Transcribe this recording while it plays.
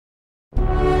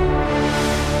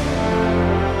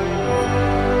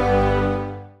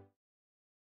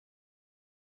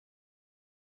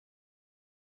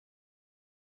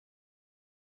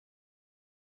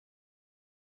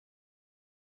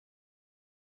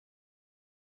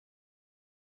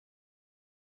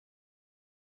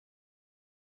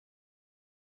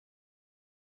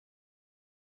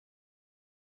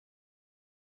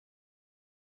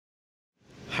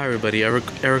Hi everybody, Eric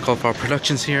Alfar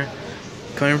Productions here,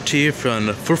 coming to you from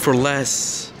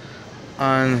Food4Less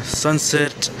on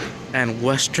Sunset and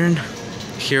Western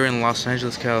here in Los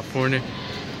Angeles, California.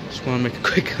 Just want to make a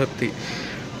quick update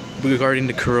regarding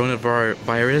the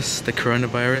coronavirus.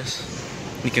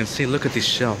 You can see, look at these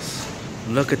shelves.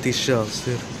 Look at these shelves,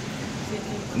 dude.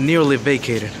 Nearly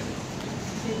vacated.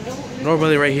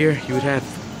 Normally right here you would have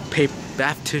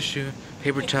bath tissue,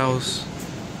 paper towels.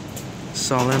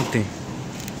 It's all empty.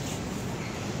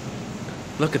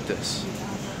 Look at this.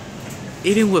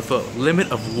 Even with a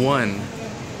limit of 1.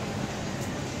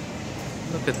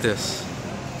 Look at this.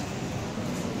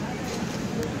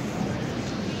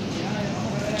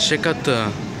 Check out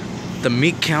the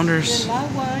meat counters.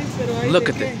 Look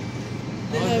at it.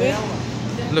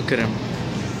 Look at them.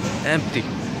 Empty.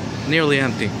 Nearly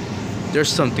empty. There's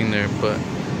something there, but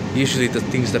usually the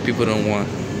things that people don't want.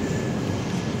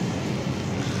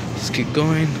 Let's keep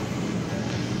going.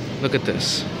 Look at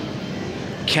this.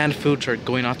 Canned foods are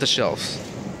going off the shelves.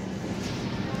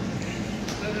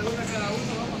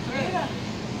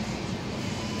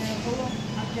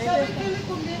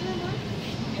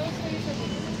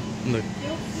 Look,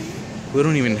 we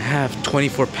don't even have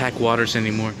 24-pack waters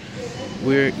anymore.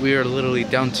 We are literally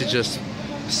down to just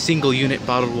single unit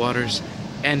bottled waters,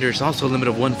 and there's also a limit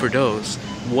of 1 for those,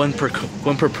 one per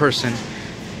person.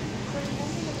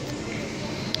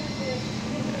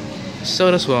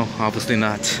 Sodas, well, obviously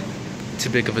not too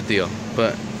big of a deal,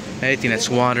 but anything that's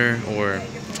water or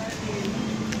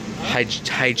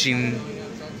hygiene,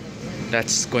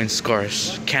 that's going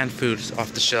scarce. Canned foods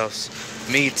off the shelves,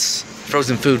 meats,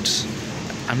 frozen foods.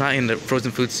 I'm not in the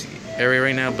frozen foods area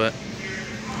right now, but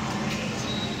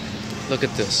look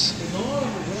at this.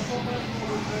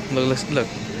 Look.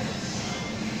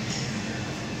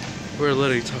 We're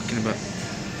literally talking about,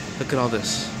 look at all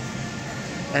this,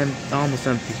 and almost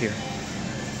empty here.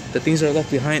 The things that are left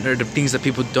behind are the things that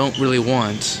people don't really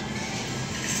want.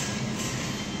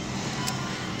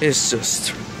 It's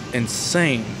just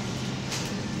insane.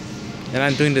 And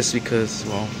I'm doing this because,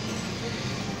 well,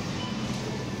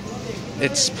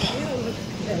 this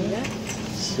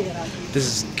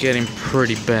is getting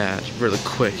pretty bad really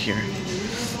quick here.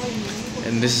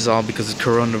 And this is all because of the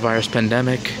coronavirus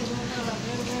pandemic.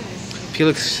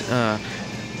 Felix, the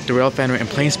Rail Fan and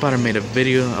Plane Spotter made a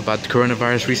video about the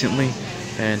coronavirus recently.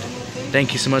 And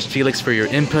thank you so much, Felix, for your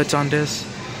input on this.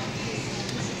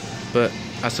 But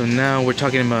as of now, we're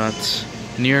talking about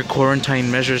near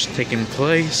quarantine measures taking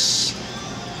place.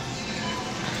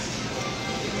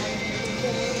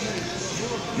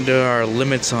 There are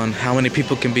limits on how many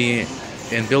people can be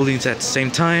in buildings at the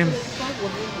same time.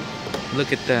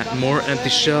 Look at that, more empty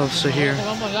shelves right here.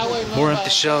 More empty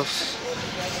shelves.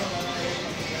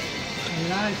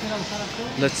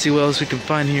 Let's see what else we can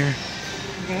find here.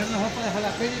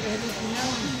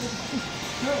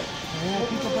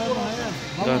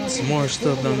 Got some more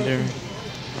stuff down there.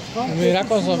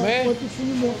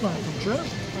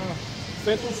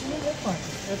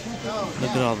 Look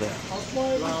at all that.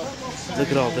 Look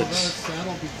at all this.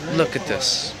 Look at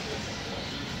this.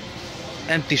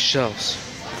 Empty shelves.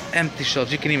 Empty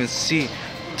shelves. You can even see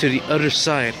to the other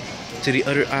side, to the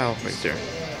other aisle right there.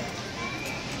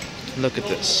 Look at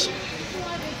this.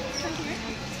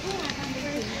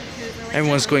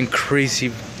 Everyone's going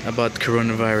crazy about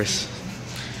coronavirus.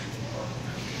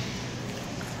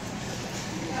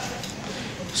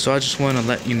 So I just want to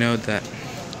let you know that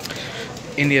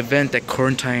in the event that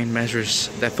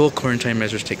full quarantine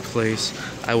measures take place,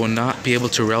 I will not be able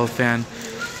to rail fan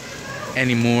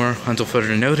anymore until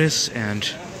further notice,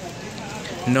 and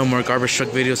no more garbage truck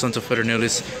videos until further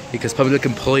notice, because public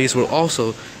employees will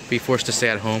also be forced to stay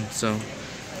at home. So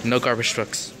no garbage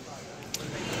trucks.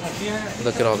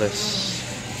 Look at all this.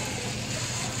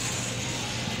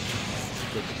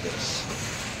 Look at this.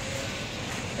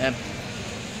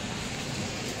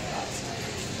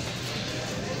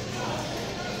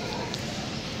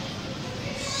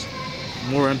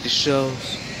 More empty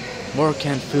shelves. More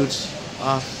canned foods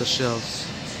off the shelves.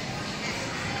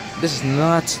 This is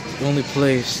not the only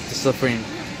place that's suffering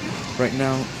right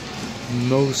now.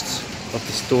 Most of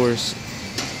the stores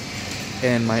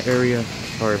in my area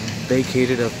are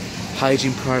vacated of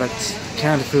hygiene products,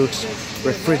 canned foods,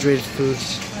 refrigerated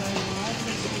foods,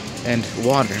 and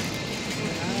water.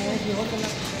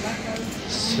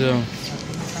 So,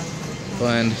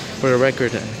 and for the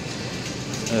record,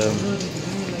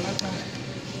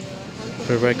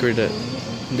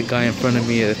 the guy in front of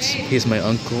me, he's my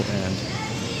uncle, and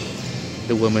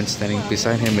the woman standing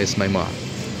beside him is my mom.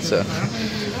 So,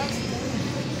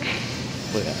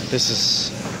 but yeah, this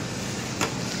is,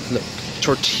 look.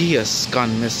 tortillas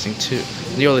gone missing too.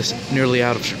 Nearly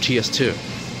out of tortillas too.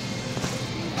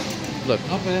 Look,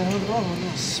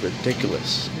 it's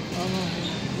ridiculous.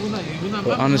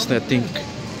 But honestly, I think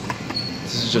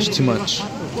this is just too much.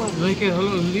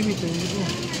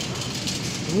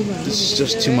 This is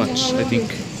just too much. I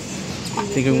think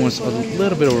everyone's a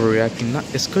little bit overreacting.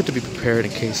 It's good to be prepared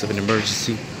in case of an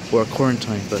emergency or a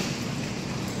quarantine, but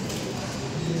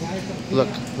look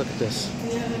at this.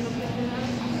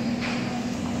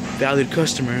 Valued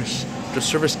customers, the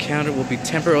service counter will be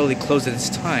temporarily closed at this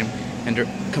time, and they're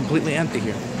completely empty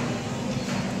here.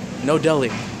 No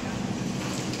deli.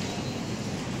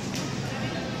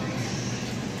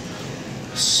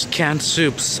 Canned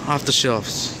soups off the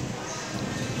shelves.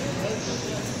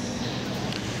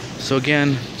 So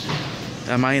again,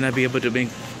 I might not be able to make.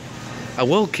 I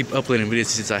will keep uploading videos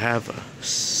since I have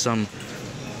some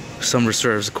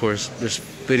reserves. Of course, there's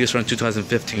videos from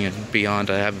 2015 and beyond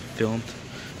I haven't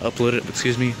uploaded.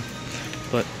 Excuse me,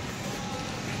 but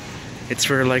it's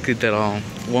very likely that I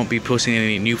won't be posting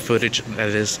any new footage. That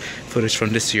is footage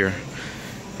from this year,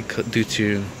 due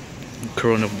to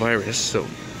coronavirus. So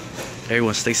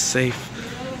everyone stay safe.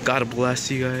 God bless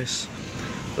you guys.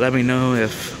 Let me know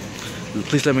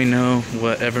please let me know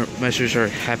whatever measures are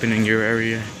happening in your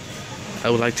area. I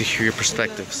would like to hear your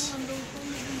perspectives.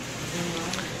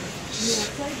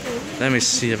 Let me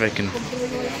see if I can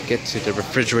get to the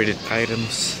refrigerated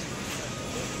items.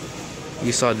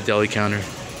 You saw the deli counter.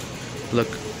 Look,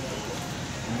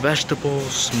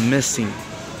 vegetables missing.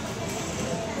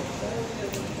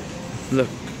 Look,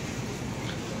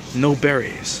 no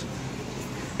berries,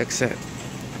 except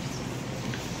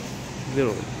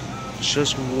literally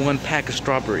just one pack of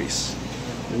strawberries.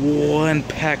 One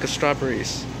pack of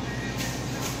strawberries.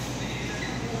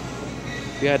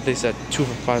 We had this at 2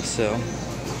 for $5 sale,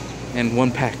 and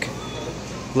one pack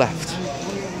left.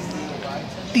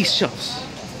 These shelves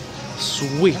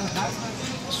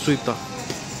swept up.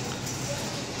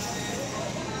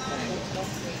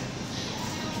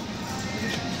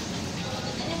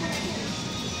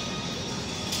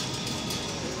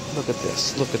 Look at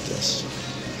this. Look at this.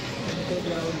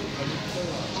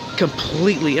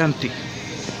 Completely empty.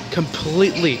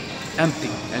 Completely empty.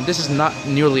 And this is not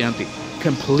nearly empty.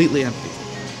 Completely empty.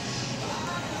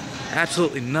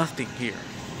 Absolutely nothing here.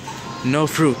 No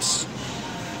fruits.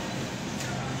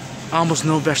 Almost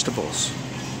no vegetables.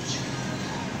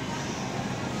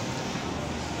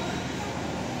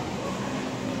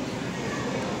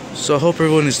 So I hope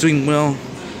everyone is doing well.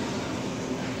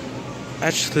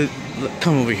 Actually,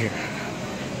 come over here.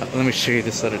 Let me show you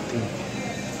this other thing.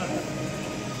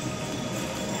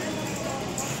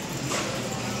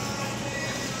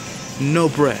 No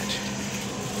bread.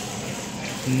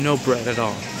 No bread at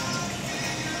all.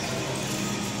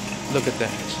 Look at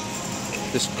that.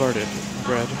 Discarded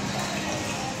bread.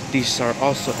 These are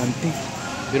also empty.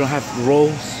 We don't have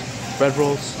rolls, bread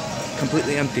rolls.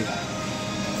 Completely empty.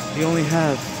 We only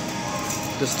have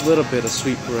this little bit of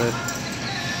sweet bread.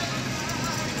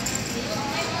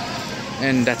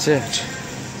 And that's it.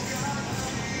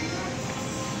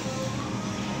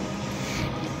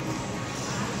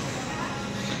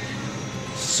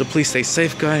 So please stay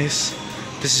safe, guys.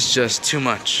 This is just too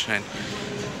much, and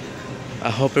I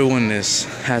hope everyone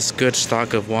has good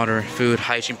stock of water, food,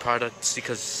 hygiene products,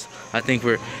 because I think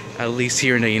we're, at least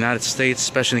here in the United States,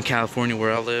 especially in California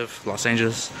where I live, Los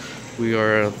Angeles, we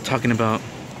are talking about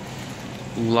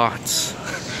lots.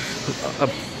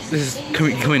 This is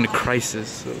coming to crisis.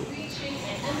 So.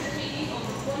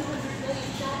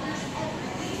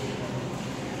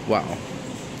 Wow.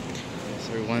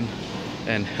 So everyone,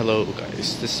 and hello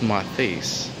guys, this is my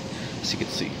face, as you can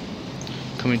see,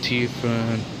 coming to you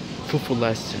from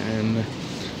Food4Less and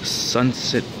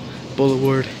Sunset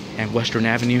Boulevard and Western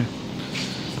Avenue.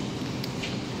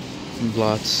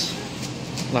 Lots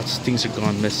of things are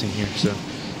gone missing here, so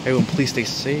everyone please stay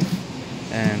safe,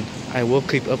 and I will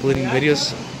keep uploading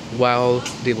videos while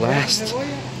they last.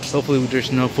 Hopefully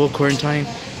there's no full quarantine,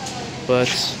 but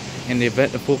in the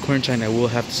event of full quarantine, I will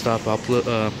have to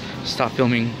stop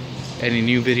filming any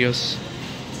new videos.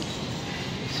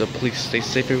 So please stay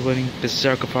safe, everybody. This is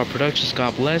Scarce Productions.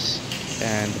 God bless,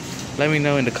 and let me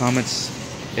know in the comments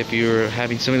if you're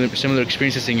having similar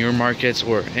experiences in your markets,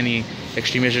 or any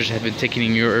extreme measures have been taken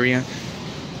in your area.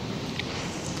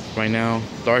 Right now,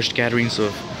 large gatherings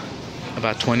of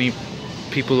about 20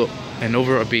 people and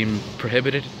over are being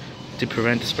prohibited to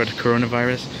prevent the spread of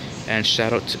coronavirus. And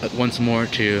shout out once more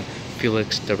to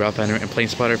Felix, the route finder and plane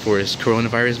spotter, for his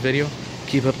coronavirus video.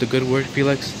 Keep up the good work,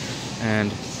 Felix,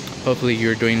 and hopefully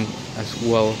you're doing as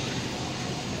well.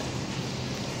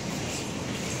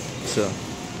 So,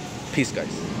 Peace, guys.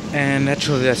 And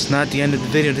naturally, that's not the end of the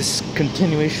video. This is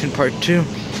continuation part 2.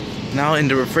 Now in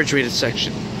the refrigerated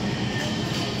section.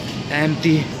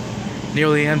 Empty.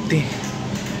 Nearly empty.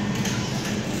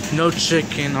 No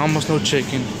chicken. Almost no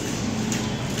chicken.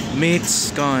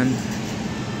 Meat's gone.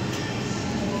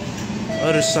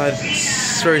 Other side,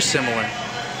 it's very similar.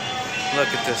 Look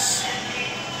at this.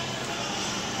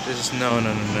 This is no.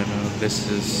 This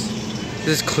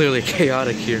is clearly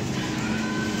chaotic here.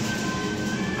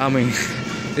 I mean,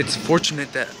 it's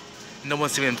fortunate that no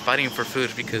one's even fighting for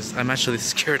food because I'm actually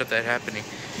scared of that happening.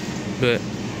 But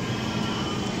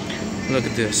look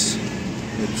at this.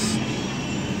 It's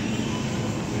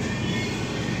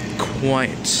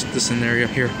quite the scenario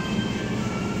here.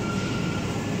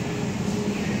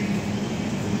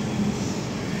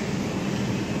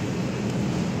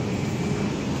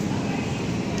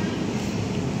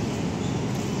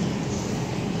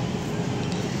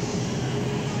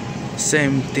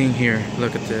 Same thing here.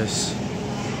 Look at this.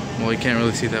 Well, you can't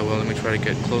really see that well. Let me try to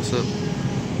get close up.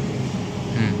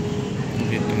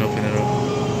 Maybe you can open it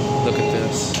up. Look at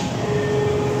this.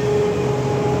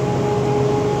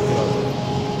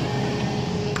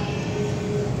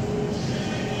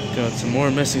 Got some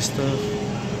more messy stuff.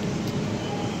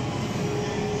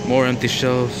 More empty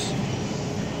shelves.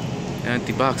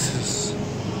 Empty boxes.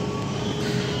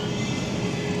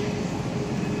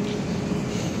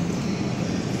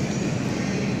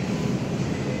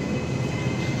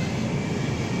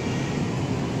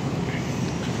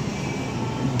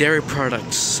 Dairy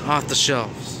products off the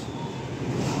shelves.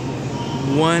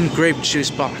 One grape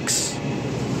juice box.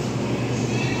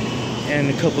 And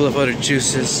a couple of other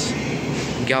juices.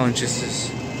 Gallon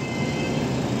juices.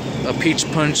 A peach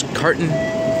punch carton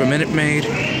from Minute Maid.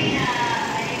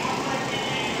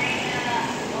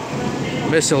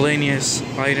 Miscellaneous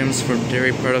items from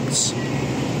dairy products.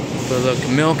 But look,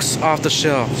 milk's off the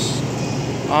shelves.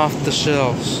 Off the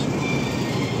shelves.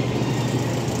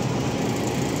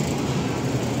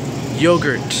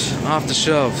 Yogurt off the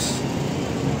shelves.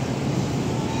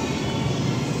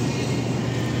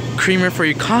 Creamer for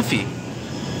your coffee.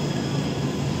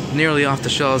 Nearly off the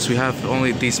shelves. We have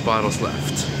only these bottles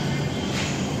left.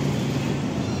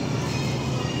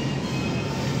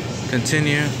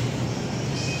 Continue.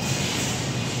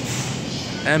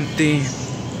 Empty.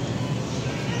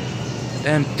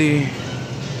 Empty.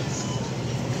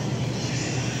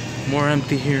 More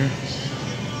empty here.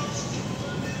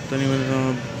 Don't even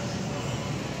know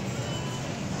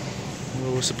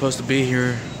what was supposed to be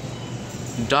here.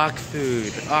 Dog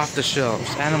food off the shelves.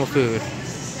 Animal food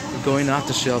going off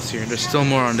the shelves here. There's still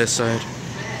more on this side.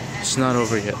 It's not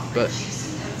over yet, but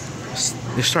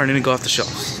they're starting to go off the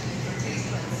shelves.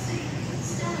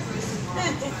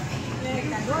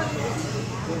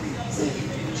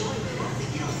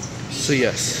 So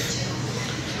yes.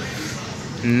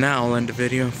 Now I'll end the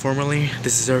video formally.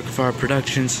 This is Scarce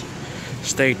Productions.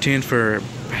 Stay tuned for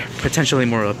potentially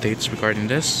more updates regarding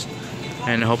this.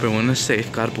 And I hope everyone is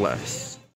safe. God bless.